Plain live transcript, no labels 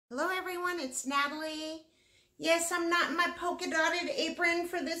everyone, it's Natalie. Yes, I'm not in my polka dotted apron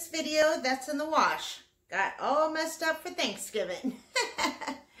for this video. That's in the wash. Got all messed up for Thanksgiving.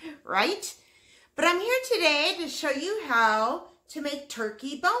 Right? But I'm here today to show you how to make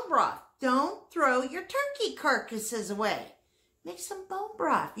turkey bone broth. Don't throw your turkey carcasses away. Make some bone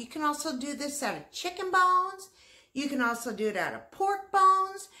broth. You can also do this out of chicken bones. You can also do it out of pork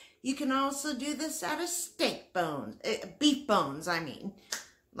bones. You can also do this out of steak bones, beef bones, I mean,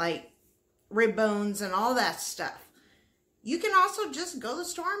 like rib bones and all that stuff. You can also just go to the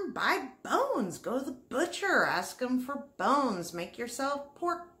store and buy bones. Go to the butcher, ask them for bones. Make yourself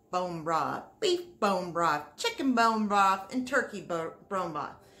pork bone broth, beef bone broth, chicken bone broth, and turkey bone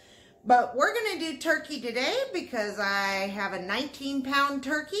broth. But we're going to do turkey today because I have a 19-pound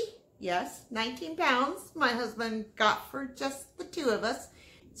turkey. Yes, 19 pounds my husband got for just the two of us.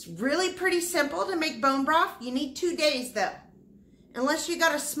 It's really pretty simple to make bone broth. You need 2 days though. Unless you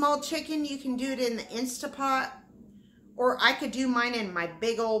got a small chicken, you can do it in the Instapot. Or I could do mine in my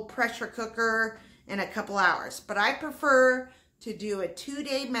big old pressure cooker in a couple hours. But I prefer to do a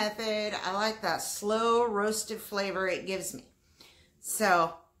 2-day method. I like that slow roasted flavor it gives me.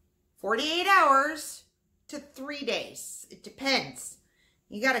 So 48 hours to 3 days. It depends.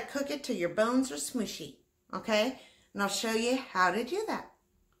 You got to cook it till your bones are smushy. Okay? And I'll show you how to do that.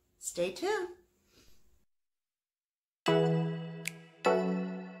 Stay tuned.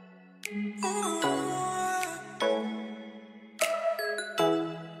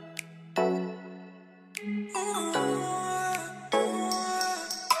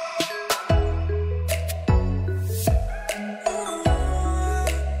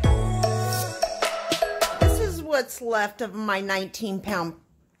 This is what's left of my 19-pound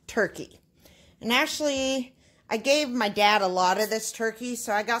turkey. And actually, I gave my dad a lot of this turkey,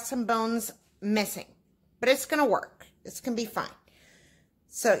 so I got some bones missing. But it's going to work. It's going to be fine.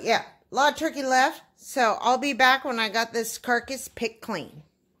 So, yeah, a lot of turkey left. So, I'll be back when I got this carcass picked clean.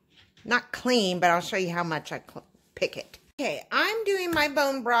 Not clean, but I'll show you how much I pick it. Okay, I'm doing my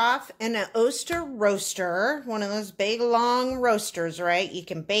bone broth in an Oster roaster. One of those big, long roasters, right? You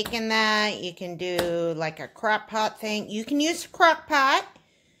can bake in that. You can do like a crock pot thing. You can use a crock pot.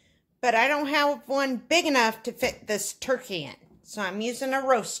 But I don't have one big enough to fit this turkey in. So I'm using a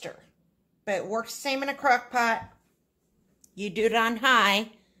roaster. But it works the same in a crock pot. You do it on high.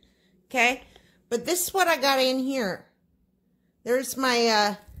 Okay? But this is what I got in here. There's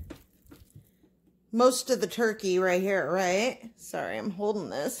my most of the turkey right here, right? Sorry, I'm holding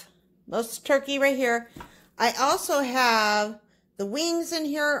this. Most turkey right here. I also have the wings in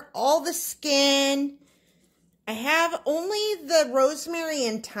here, all the skin. I have only the rosemary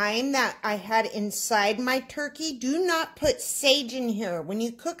and thyme that I had inside my turkey. Do not put sage in here. When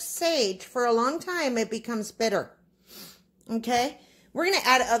you cook sage for a long time, it becomes bitter. Okay? We're going to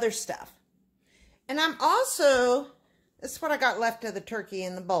add other stuff. And I'm also, this is what I got left of the turkey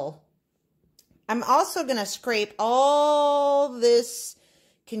in the bowl. I'm also going to scrape all this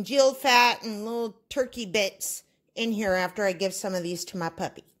congealed fat and little turkey bits in here after I give some of these to my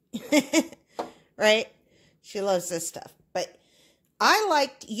puppy. Right? She loves this stuff. But I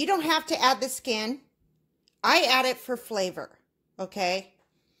like, you don't have to add the skin. I add it for flavor. Okay?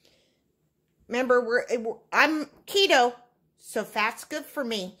 Remember, I'm keto, so fat's good for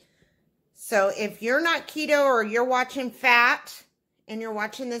me. So if you're not keto or you're watching fat and you're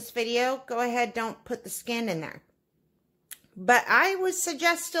watching this video, go ahead, don't put the skin in there. But I would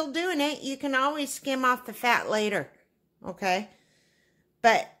suggest still doing it. You can always skim off the fat later. Okay?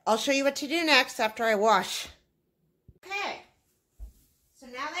 But I'll show you what to do next after I wash. Okay, so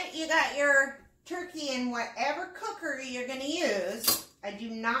now that you got your turkey in whatever cooker you're going to use, I do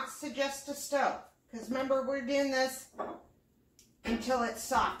not suggest a stove. Because remember, we're doing this until it's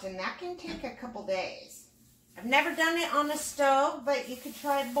soft, and that can take a couple days. I've never done it on a stove, but you could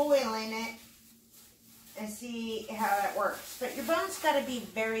try boiling it and see how that works. But your bone's got to be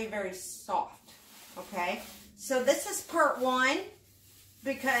very, very soft, okay? So this is part 1.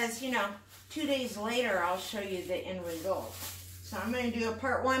 Because, you know, 2 days later, I'll show you the end result. So I'm going to do a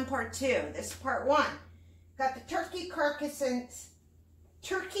part 1, part 2. This is part 1. Got the turkey carcass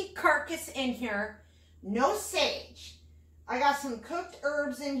in here. No sage. I got some cooked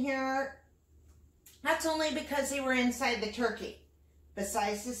herbs in here. That's only because they were inside the turkey.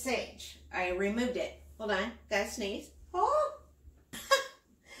 Besides the sage. I removed it. Hold on. Gotta sneeze. Oh.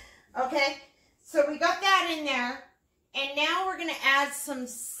 Okay. So we got that in there. And now we're going to add some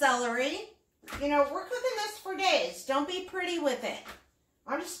celery. You know, we're cooking this for days. Don't be pretty with it.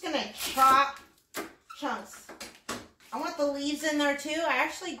 I'm just going to chop chunks. I want the leaves in there too. I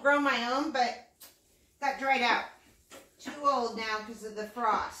actually grow my own, but got dried out. Too old now because of the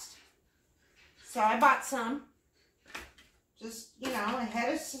frost. So I bought some. Just, you know, a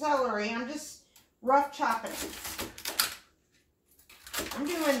head of celery. I'm just rough chopping it. I'm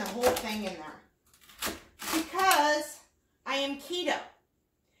doing the whole thing in there. Because I am keto.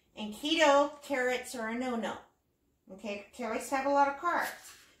 And keto, carrots are a no-no. Okay, carrots have a lot of carbs.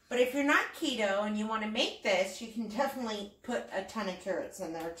 But if you're not keto and you want to make this, you can definitely put a ton of carrots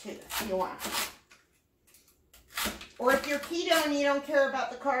in there too, if you want. Or if you're keto and you don't care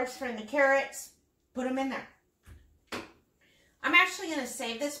about the carbs from the carrots, put them in there. I'm actually going to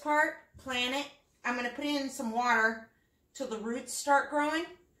save this part, plant it. I'm going to put it in some water till the roots start growing.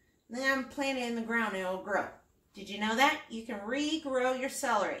 Then I'm planting it in the ground and it'll grow. Did you know that? You can regrow your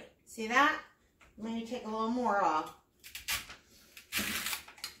celery. See that? I'm going to take a little more off.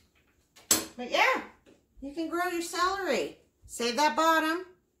 But yeah, you can grow your celery. Save that bottom.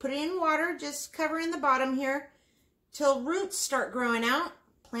 Put it in water, just covering the bottom here. Till roots start growing out.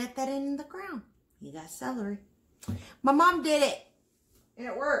 Plant that in the ground. You got celery. My mom did it. And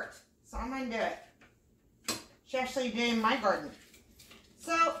it worked. So I'm going to do it. She actually did it in my garden.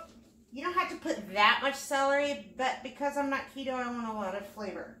 So, you don't have to put that much celery, but because I'm not keto, I want a lot of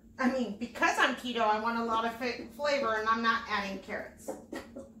flavor. I mean, because I'm keto, I want a lot of flavor, and I'm not adding carrots.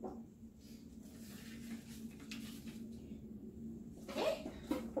 Okay.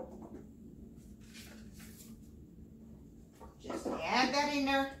 Just add that in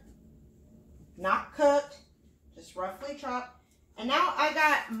there. Not cooked, just roughly chopped. And now I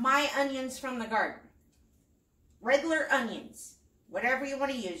got my onions from the garden. Regular onions. Whatever you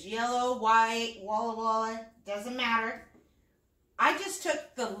want to use. Yellow, white, Walla Walla. Doesn't matter. I just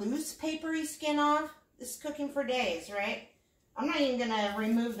took the loose papery skin off. This is cooking for days, right? I'm not even going to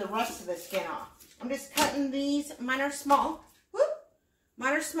remove the rest of the skin off. I'm just cutting these. Mine are small. Whoop.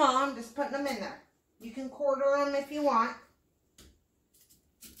 Mine are small. I'm just putting them in there. You can quarter them if you want.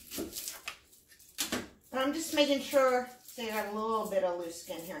 But I'm just making sure so you got a little bit of loose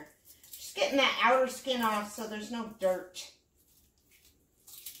skin here. Just getting that outer skin off so there's no dirt.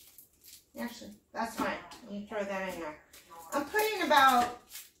 Actually, that's fine. You throw that in there. I'm putting about,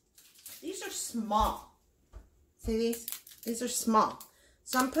 these are small. See these? These are small.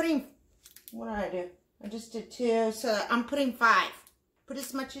 So I'm putting, what did I do? I just did 2, so I'm putting 5. Put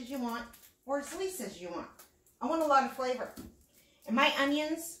as much as you want, or as least as you want. I want a lot of flavor. And my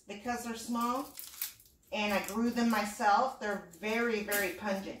onions, because they're small, and I grew them myself, they're very, very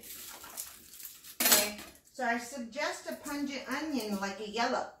pungent. Okay? So I suggest a pungent onion like a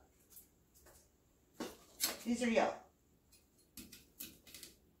yellow. These are yellow.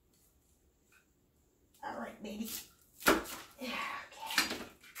 All right, baby. Yeah, okay.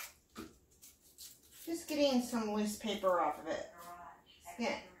 Just getting some loose paper off of it.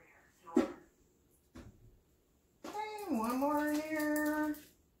 Skin. Okay, one more here.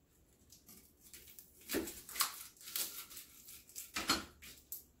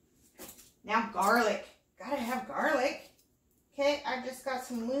 Now garlic. Gotta have garlic. Okay, I just got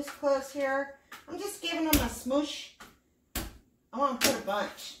some loose cloves here. I'm just giving them a smoosh. I want to put a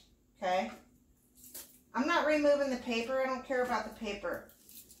bunch. Okay. I'm not removing the paper. I don't care about the paper.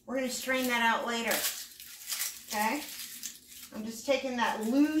 We're going to strain that out later. Okay. I'm just taking that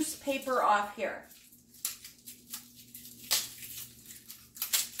loose paper off here.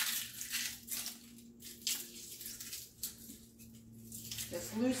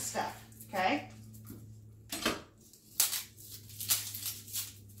 This loose stuff. Okay.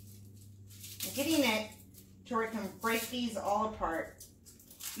 I'm getting it to where I can break these all apart.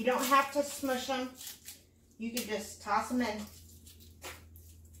 You don't have to smush them. You could just toss them in. In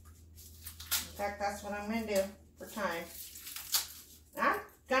fact, that's what I'm going to do for time. I'm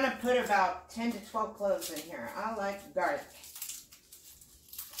going to put about 10 to 12 cloves in here. I like garlic.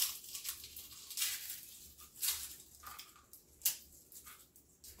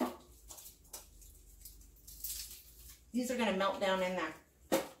 These are going to melt down in there.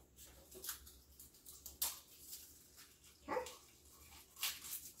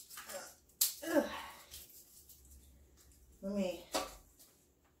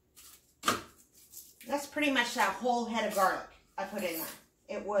 That's pretty much that whole head of garlic I put in there.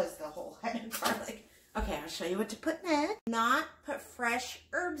 It was the whole head of garlic. Okay, I'll show you what to put next. Not put fresh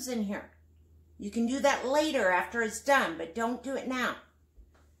herbs in here. You can do that later after it's done, but don't do it now.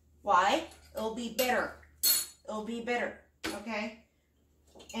 Why? It'll be bitter. It'll be bitter, okay?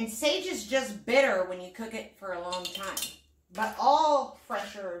 And sage is just bitter when you cook it for a long time. But all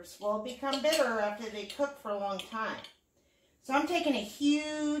fresh herbs will become bitter after they cook for a long time. So I'm taking a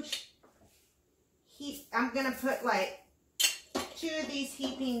huge heap. I'm going to put like 2 of these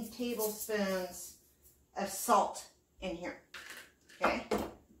heaping tablespoons of salt in here. Okay?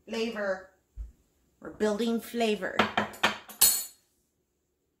 Flavor. We're building flavor.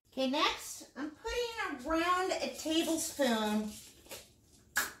 Okay, next, I'm putting around a tablespoon.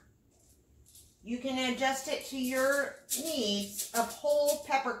 You can adjust it to your needs of whole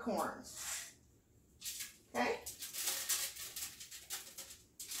peppercorns. Okay?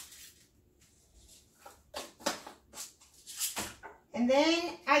 And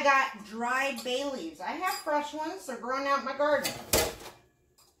then I got dried bay leaves. I have fresh ones. They're growing out in my garden.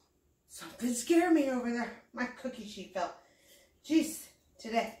 Something scared me over there. My cookie sheet fell. Jeez,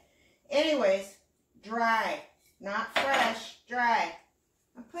 today. Anyways, dry. Not fresh, dry.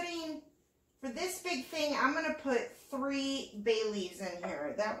 I'm putting, for this big thing, I'm going to put 3 bay leaves in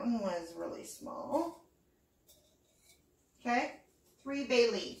here. That one was really small. Okay? 3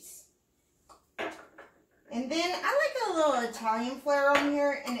 bay leaves. And then I like a little Italian flair on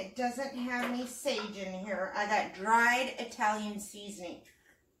here, and it doesn't have any sage in here. I got dried Italian seasoning.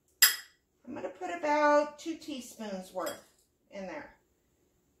 I'm going to put about 2 teaspoons worth in there.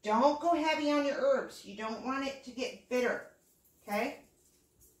 Don't go heavy on your herbs. You don't want it to get bitter, okay?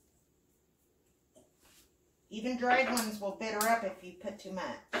 Even dried ones will bitter up if you put too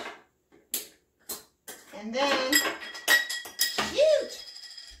much. And then, shoot!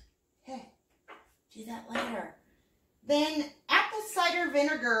 Hey, do that later. Then apple cider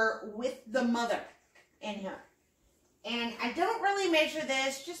vinegar with the mother in here. And I don't really measure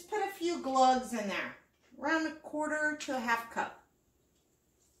this, just put a few glugs in there. Around 1/4 to 1/2 cup.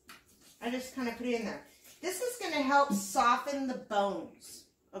 I just kind of put it in there. This is going to help soften the bones,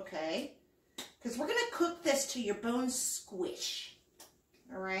 okay? Because we're going to cook this till your bones squish,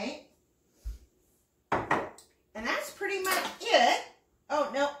 all right? And that's pretty much it. Oh,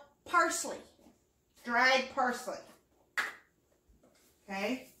 no, parsley. Dried parsley.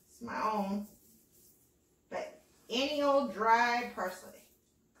 Okay? It's my own. But any old dried parsley.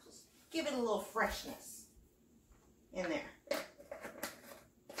 Just give it a little freshness in there.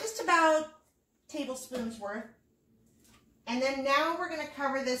 Just about tablespoons worth. And then now we're going to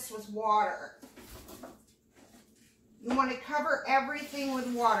cover this with water. You want to cover everything with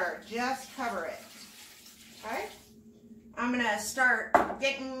water. Just cover it. Okay? I'm going to start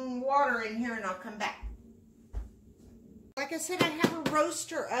getting water in here and I'll come back. Like I said, I have a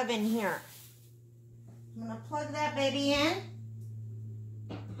roaster oven here. I'm going to plug that baby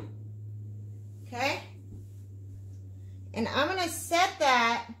in. Okay? And I'm going to set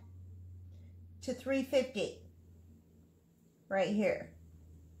that to 350 right here.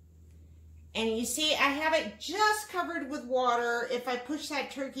 And you see, I have it just covered with water. If I push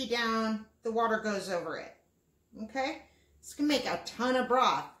that turkey down, the water goes over it. Okay? It's going to make a ton of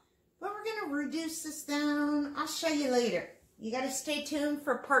broth. But we're going to reduce this down. I'll show you later. You got to stay tuned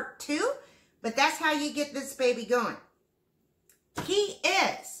for part 2. But that's how you get this baby going. Key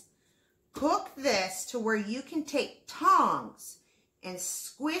is, cook this to where you can take tongs and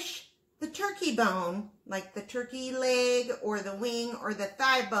squish the turkey bone, like the turkey leg or the wing or the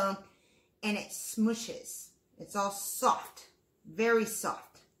thigh bone, and it smushes. It's all soft, very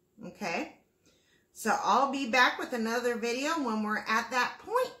soft, okay? So I'll be back with another video when we're at that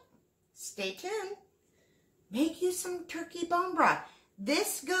point. Stay tuned. Make you some turkey bone broth.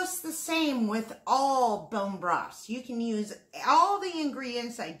 This goes the same with all bone broths. You can use all the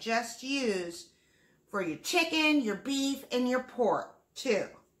ingredients I just used for your chicken, your beef, and your pork too,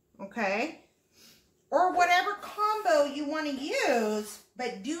 okay? Or whatever combo you want to use,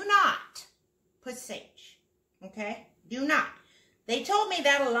 but do not put sage, okay? Do not. They told me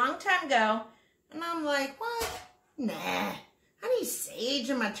that a long time ago, and I'm like, what? Nah, I need sage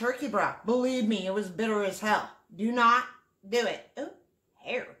in my turkey broth. Believe me, it was bitter as hell. Do not do it. Oh,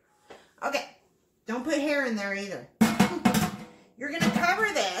 hair. Okay, don't put hair in there either. You're going to cover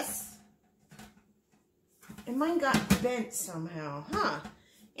this. And mine got bent somehow, huh?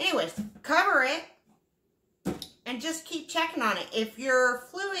 Anyways, cover it and just keep checking on it. If your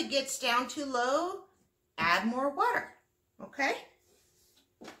fluid gets down too low, add more water, okay?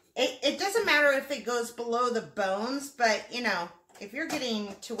 It doesn't matter if it goes below the bones, but, you know, if you're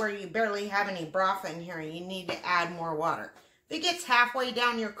getting to where you barely have any broth in here, you need to add more water. If it gets halfway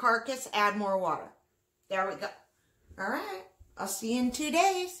down your carcass, add more water. There we go. All right. I'll see you in 2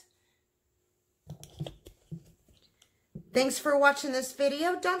 days. Thanks for watching this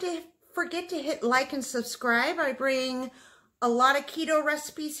video. Don't forget to hit like and subscribe. I bring a lot of keto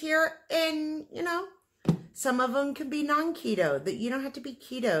recipes here, and, you know, some of them can be non-keto. That you don't have to be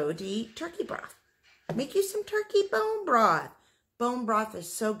keto to eat turkey broth. Make you some turkey bone broth. Bone broth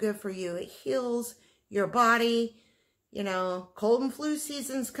is so good for you. It heals your body. You know, cold and flu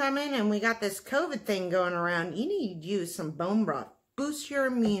season's coming, and we got this COVID thing going around. You need to use some bone broth. Boost your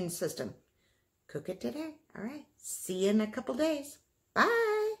immune system. Cook it today. All right. See you in a couple days.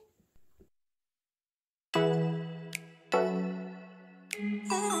 Bye.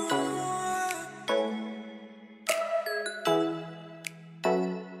 Oh.